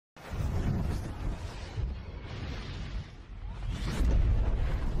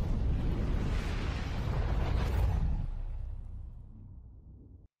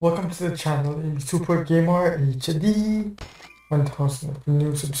Welcome to the channel, Super Gamer HD 1000. If you're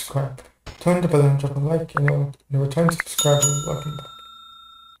new, subscribe. Turn the bell and drop a like, and you'll return subscriber. Welcome back.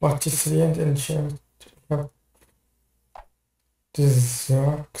 Watch this to the end and share it. We have the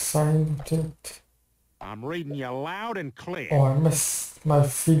Zodiac Sign update. I'm reading you loud and clear. Oh, I miss my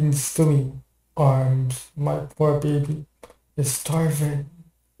feeding Stewie arms. My poor baby is starving.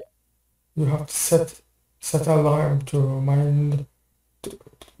 You have to set an alarm to remind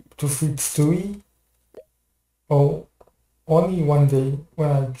to feed Stewie. Oh, only one day when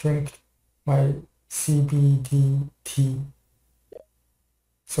I drink my CBD tea.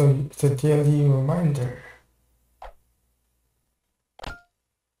 So it's a daily reminder.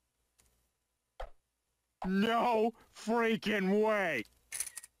 No freaking way!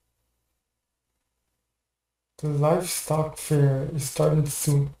 The livestock fair is starting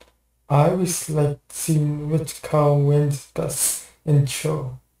soon. I always like seeing which cow wins best in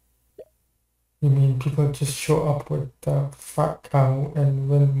show. You mean people just show up with the fat cow and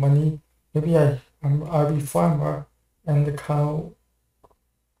win money? Maybe I'll be farmer and the cow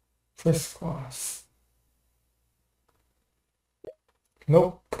crisscross.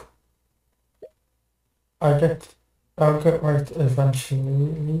 Nope. I'll get right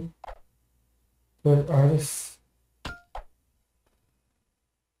eventually. Good artist.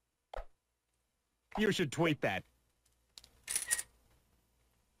 You should tweet that.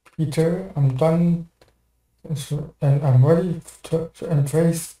 Peter, I'm done and I'm ready to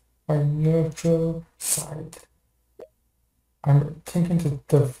embrace my neutral side. I'm thinking to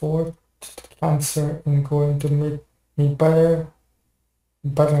devote to cancer and going to make me better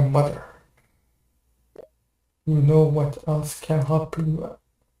mother. You know what else can help you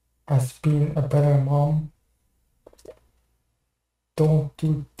as being a better mom? Don't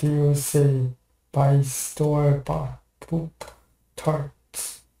you dare say buy store-bought poop tarts.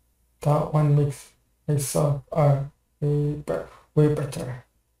 That one makes myself way better.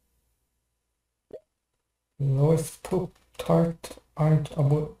 Lois poop tart aren't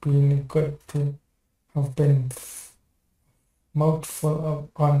about being good. They have been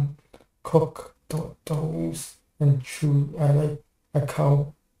mouthful of uncooked doughs and chewy. I like a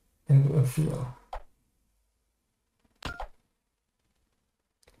cow in the field.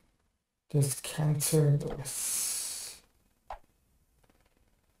 There's cancer, Lois.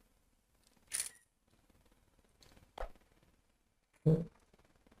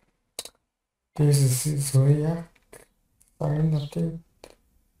 This is Zodiac Sign update.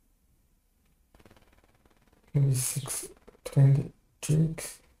 Maybe 620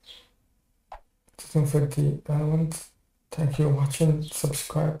 gigs. Don't forget the other ones. Thank you for watching.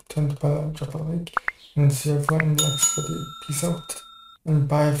 Subscribe, turn the bell on, drop a like, and see everyone in the next video. Peace out and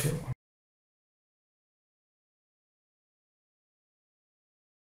bye everyone.